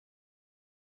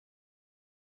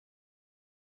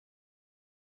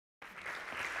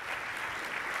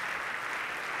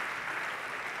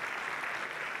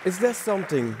Is there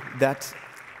something that,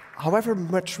 however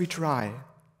much we try,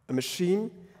 a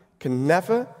machine can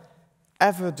never,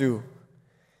 ever do?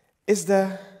 Is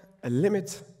there a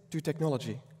limit to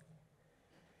technology?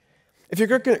 If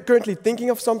you're currently thinking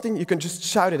of something, you can just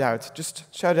shout it out.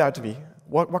 Just shout it out to me.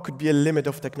 What could be a limit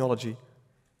of technology?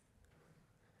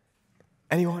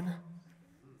 Anyone?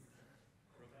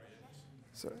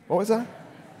 So, what was that?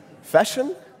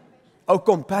 Fashion? Oh,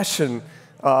 compassion.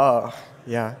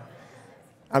 Yeah.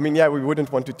 I mean, yeah, we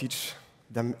wouldn't want to teach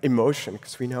them emotion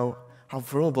because we know how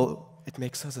vulnerable it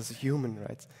makes us as a human,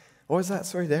 right? What was that?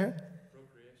 Sorry, there?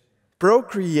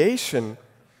 Procreation.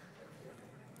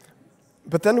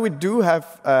 But then we do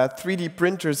have 3D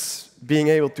printers being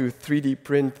able to 3D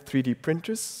print 3D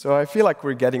printers, so I feel like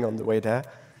we're getting on the way there.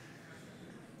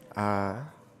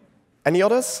 Any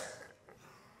others?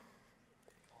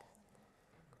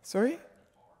 Sorry?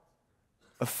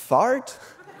 A fart?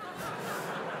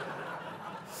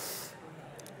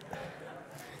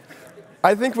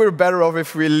 I think we're better off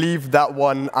if we leave that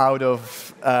one out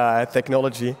of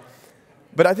technology.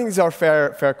 But I think these are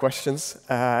fair questions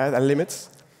and limits.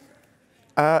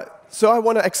 So I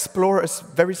want to explore a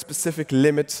very specific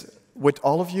limit with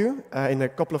all of you in a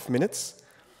couple of minutes.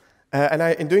 And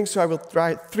in doing so, I will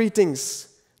try 3 things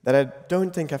that I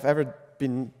don't think have ever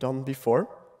been done before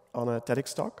on a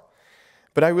TEDx talk.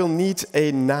 But I will need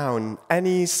a noun,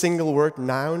 any single word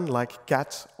noun, like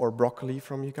cat or broccoli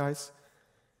from you guys.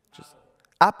 Just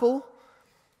apple?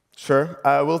 Sure,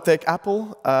 we'll take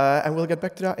apple, and we'll get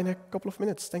back to that in a couple of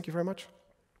minutes. Thank you very much.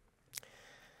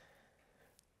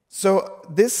 So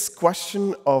this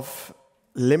question of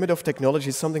limit of technology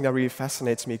is something that really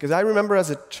fascinates me, because I remember as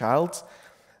a child,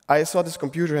 I saw this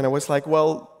computer and I was like,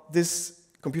 well, this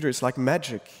computer is like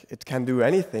magic. It can do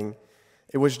anything.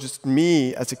 It was just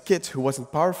me as a kid who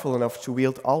wasn't powerful enough to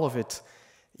wield all of it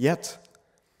yet.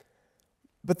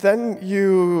 But then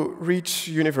you reach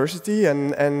university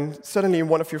and suddenly in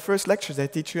one of your first lectures they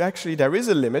teach you actually there is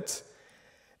a limit,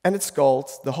 and it's called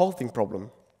the halting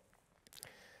problem.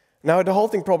 Now, the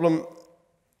halting problem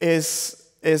is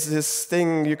this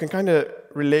thing, you can kind of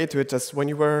relate to it as when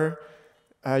you were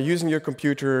using your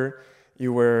computer,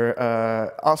 you were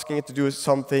asking it to do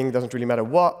something, doesn't really matter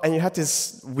what, and you had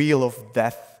this wheel of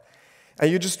death. And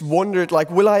you just wondered,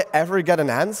 like, will I ever get an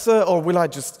answer, or will I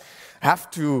just have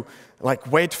to,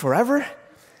 like, wait forever?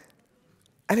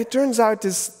 And it turns out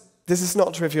this is not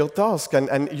a trivial task,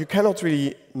 and you cannot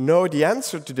really know the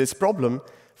answer to this problem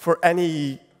for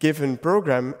any given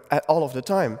program at all of the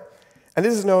time. And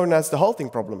this is known as the halting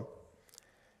problem.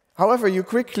 However, you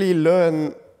quickly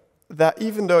learn that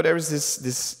even though there is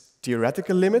this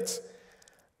theoretical limit,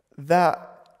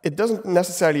 that it doesn't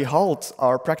necessarily halt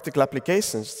our practical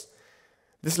applications.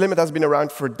 This limit has been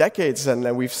around for decades,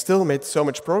 and we've still made so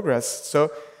much progress.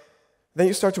 So then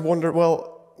you start to wonder,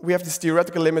 well, we have this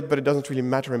theoretical limit, but it doesn't really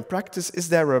matter in practice. Is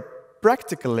there a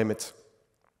practical limit?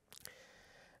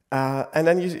 And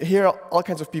then you hear all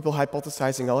kinds of people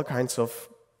hypothesizing all kinds of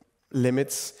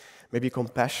limits, maybe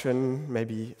compassion,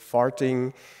 maybe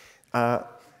farting.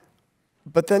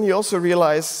 But then you also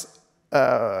realize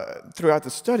throughout the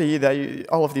study that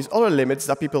all of these other limits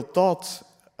that people thought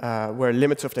were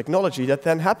limits of technology that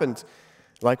then happened.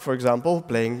 Like, for example,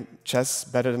 playing chess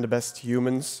better than the best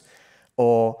humans,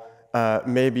 or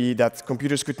maybe that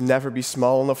computers could never be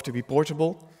small enough to be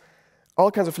portable.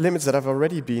 All kinds of limits that have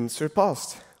already been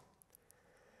surpassed.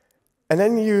 And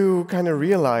then you kind of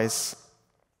realize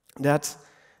that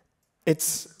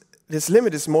this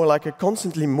limit is more like a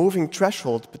constantly moving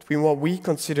threshold between what we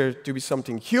consider to be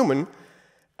something human,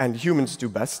 and humans do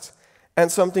best, and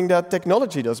something that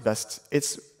technology does best.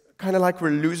 It's kind of like we're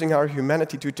losing our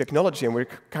humanity to technology, and we're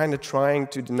kind of trying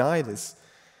to deny this.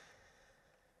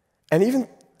 And even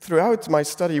throughout my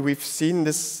study, we've seen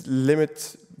this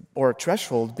limit or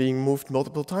threshold being moved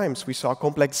multiple times. We saw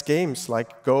complex games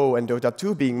like Go and Dota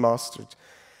 2 being mastered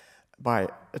by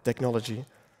a technology.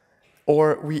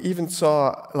 Or we even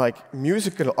saw like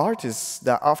musical artists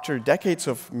that after decades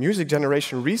of music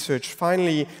generation research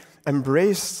finally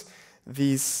embraced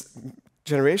these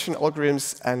generation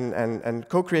algorithms and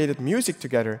co-created music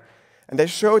together. And they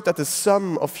showed that the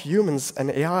sum of humans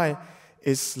and AI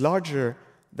is larger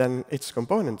than its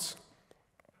components.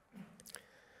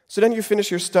 So then you finish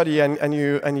your study and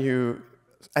you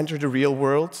enter the real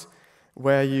world,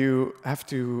 where you have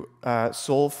to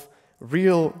solve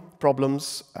real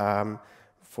problems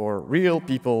for real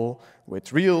people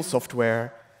with real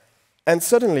software. And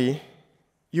suddenly,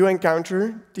 you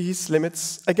encounter these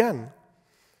limits again.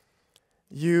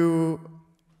 You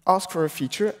ask for a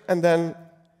feature, and then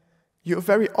you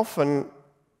very often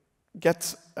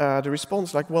get the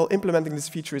response like, well, implementing this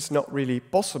feature is not really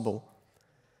possible.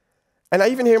 And I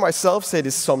even hear myself say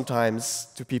this sometimes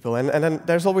to people, and then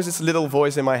there's always this little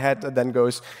voice in my head that then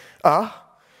goes,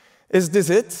 is this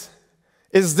it?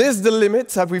 Is this the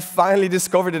limit? Have we finally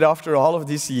discovered it after all of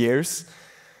these years?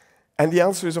 And the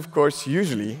answer is, of course,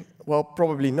 usually, well,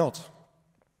 probably not.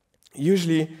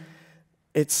 Usually,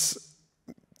 it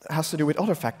has to do with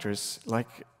other factors, like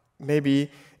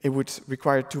maybe it would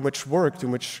require too much work, too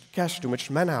much cash, too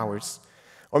much man-hours.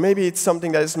 Or maybe it's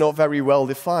something that is not very well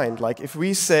defined, like if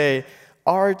we say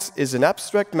art is an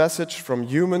abstract message from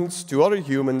humans to other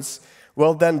humans,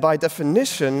 well then by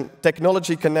definition,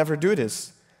 technology can never do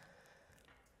this.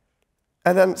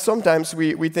 And then sometimes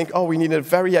we think, oh, we need a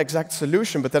very exact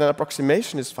solution, but then an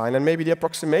approximation is fine, and maybe the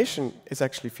approximation is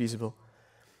actually feasible.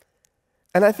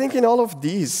 And I think in all of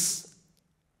these,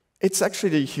 it's actually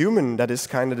the human that is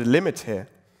kind of the limit here.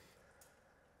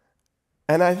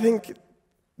 And I think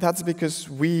that's because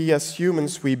we as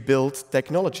humans, we build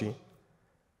technology.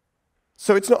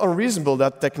 So it's not unreasonable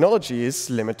that technology is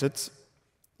limited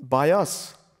by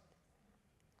us.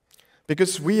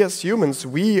 Because we as humans,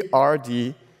 we are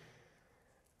the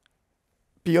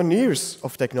pioneers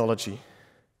of technology.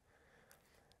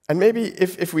 And maybe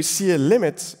if we see a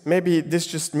limit, maybe this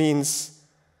just means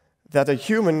that a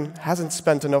human hasn't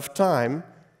spent enough time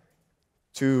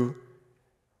to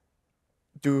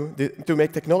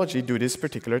make technology do this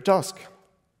particular task.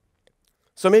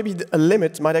 So maybe a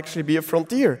limit might actually be a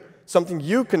frontier, something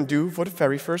you can do for the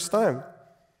very first time.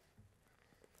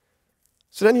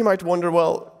 So then you might wonder,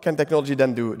 well, can technology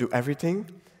then do everything?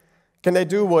 Can they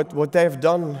do what they have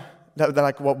done,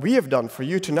 like what we have done for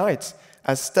you tonight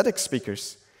as TEDx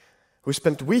speakers, who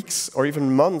spent weeks or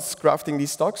even months crafting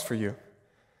these talks for you?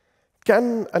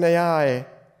 Can an AI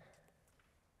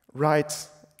write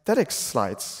TEDx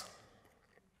slides?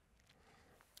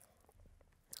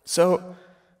 So,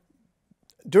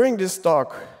 during this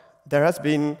talk, there has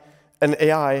been an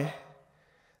AI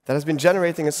that has been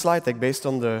generating a slide deck based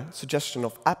on the suggestion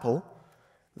of Apple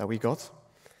that we got.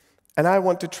 And I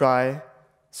want to try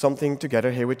something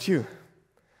together here with you.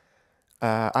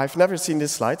 I've never seen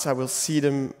these slides. I will see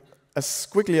them as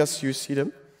quickly as you see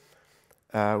them,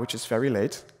 which is very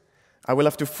late. I will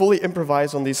have to fully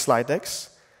improvise on these slide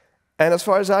decks. And as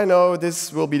far as I know,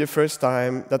 this will be the first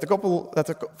time that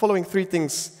the following three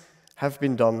things have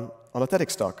been done on a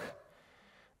TEDx talk.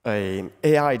 An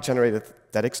AI-generated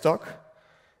TEDx talk,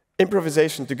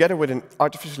 improvisation together with an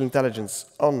artificial intelligence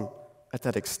on a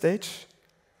TEDx stage,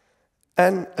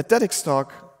 and a TEDx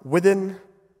talk within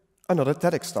another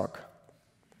TEDx talk.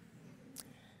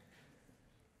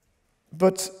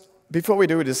 But before we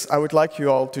do this, I would like you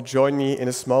all to join me in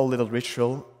a small little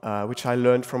ritual, which I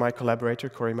learned from my collaborator,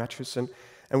 Corey Matthewson.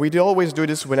 And we always do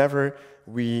this whenever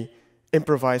we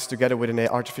improvise together with an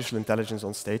artificial intelligence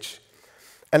on stage.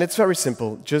 And it's very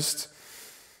simple. Just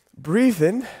breathe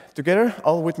in together,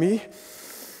 all with me,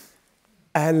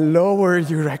 and lower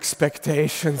your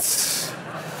expectations.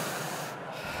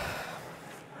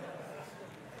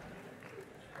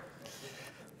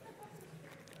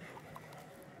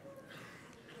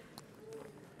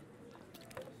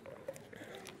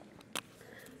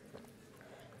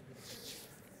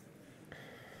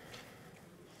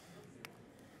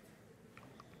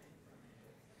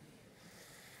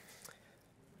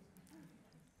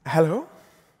 Hello,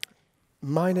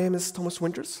 my name is Thomas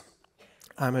Winters.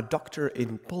 I'm a doctor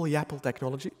in polyapple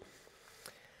technology.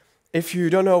 If you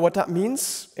don't know what that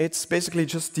means, it's basically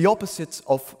just the opposite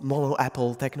of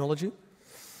monoapple technology,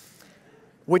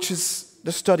 which is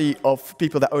the study of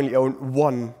people that only own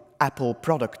one Apple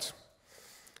product,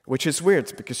 which is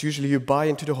weird because usually you buy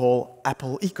into the whole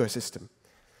Apple ecosystem.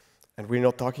 And we're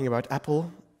not talking about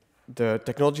Apple, the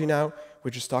technology now,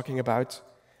 we're just talking about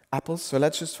apples, so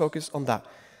let's just focus on that.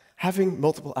 Having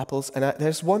multiple apples, and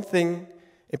there's one thing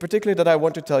in particular that I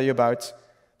want to tell you about,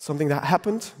 something that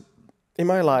happened in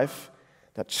my life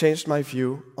that changed my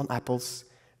view on apples,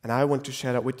 and I want to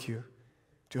share that with you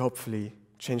to hopefully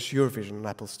change your vision on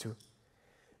apples too.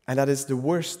 And that is the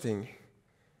worst thing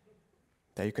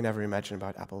that you can ever imagine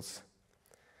about apples.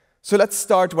 So let's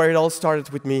start where it all started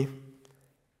with me,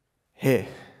 here.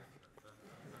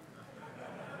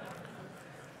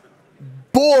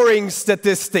 Boring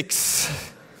statistics.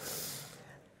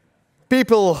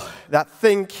 People that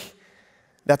think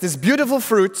that this beautiful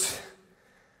fruit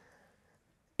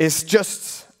is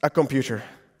just a computer.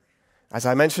 As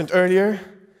I mentioned earlier,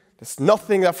 there's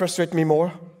nothing that frustrates me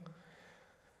more.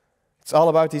 It's all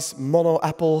about these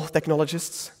mono-apple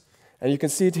technologists. And you can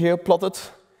see it here plotted.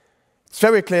 It's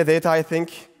very clear data, I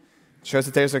think. It shows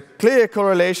that there's a clear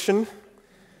correlation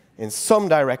in some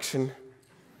direction.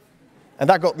 And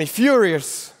that got me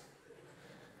furious.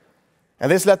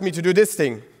 And this led me to do this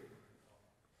thing.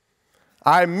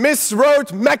 I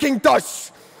miswrote Macintosh.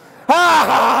 Ha ha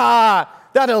ha!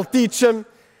 That'll teach him.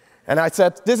 And I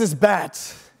said, this is bad.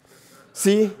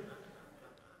 See?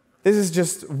 This is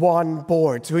just one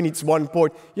board. Who needs one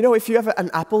board? You know, if you have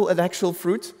an apple, an actual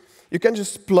fruit, you can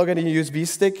just plug it in a USB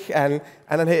stick and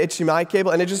an HDMI cable,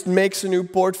 and it just makes a new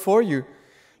board for you.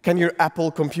 Can your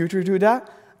Apple computer do that?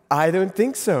 I don't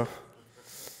think so.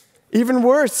 Even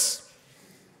worse.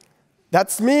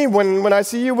 That's me when I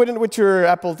see you with your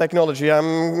Apple technology.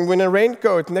 I'm in a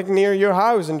raincoat near your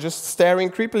house and just staring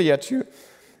creepily at you.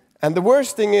 And the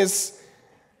worst thing is,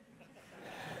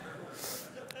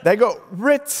 they got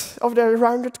rid of their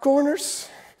rounded corners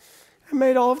and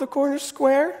made all of the corners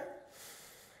square.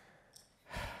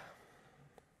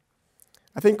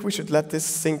 I think we should let this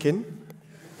sink in.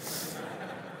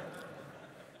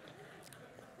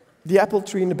 The apple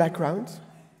tree in the background,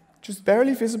 just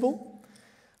barely visible,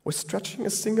 was stretching a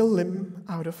single limb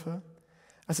out of her,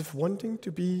 as if wanting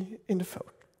to be in the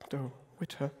photo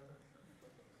with her.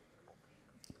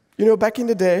 You know, back in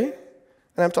the day,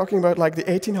 and I'm talking about like the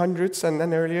 1800s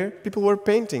and earlier, people were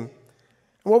painting.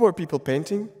 And what were people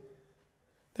painting?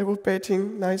 They were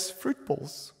painting nice fruit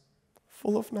bowls,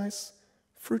 full of nice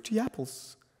fruity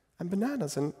apples and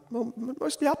bananas, and well,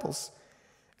 mostly apples.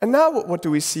 And now what do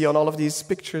we see on all of these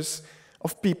pictures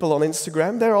of people on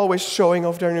Instagram? They're always showing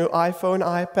off their new iPhone,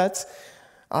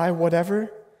 iPad,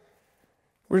 whatever.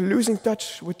 We're losing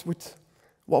touch with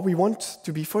what we want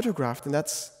to be photographed, and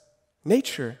that's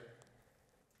nature.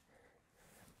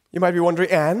 You might be wondering,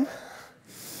 Anne,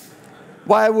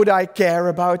 why would I care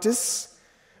about this?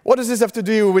 What does this have to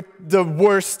do with the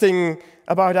worst thing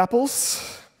about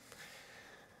apples?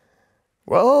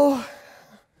 Well,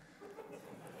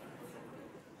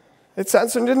 it's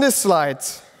answered in this slide.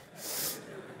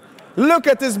 Look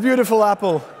at this beautiful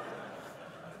apple.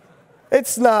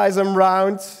 It's nice and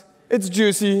round. It's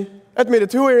juicy. Admit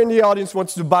it. Who here in the audience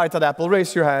wants to bite that apple?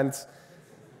 Raise your hand.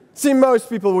 See, most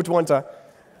people would want to.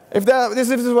 If this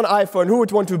is an iPhone, who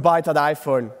would want to bite that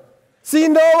iPhone? See,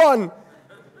 no one.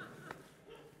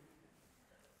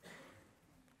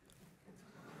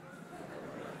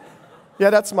 Yeah,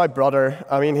 that's my brother.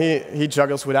 I mean, he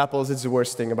juggles with apples. It's the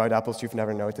worst thing about apples you've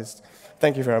never noticed.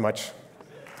 Thank you very much.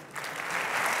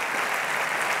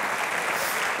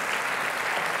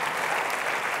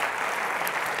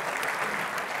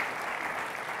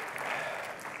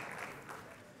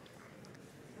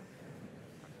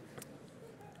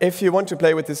 If you want to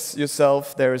play with this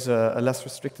yourself, there is a less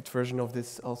restricted version of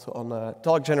this also on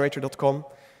talkgenerator.com.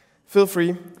 Feel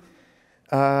free.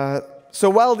 So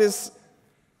while this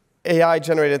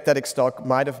AI-generated TEDx talk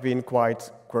might have been quite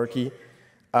quirky,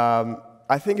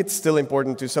 I think it's still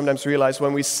important to sometimes realize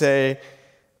when we say,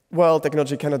 well,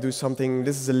 technology cannot do something,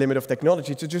 this is a limit of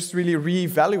technology, to just really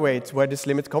reevaluate where this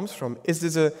limit comes from. Is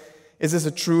this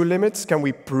a true limit? Can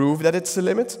we prove that it's a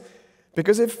limit?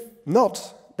 Because if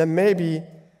not, then maybe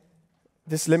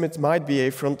this limit might be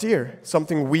a frontier,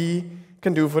 something we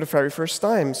can do for the very first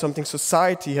time, something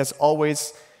society has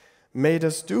always made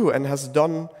us do and has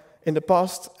done in the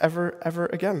past ever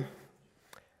again.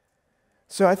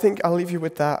 So I think I'll leave you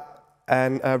with that,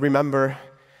 and remember,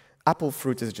 apple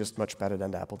fruit is just much better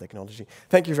than the Apple technology.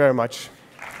 Thank you very much.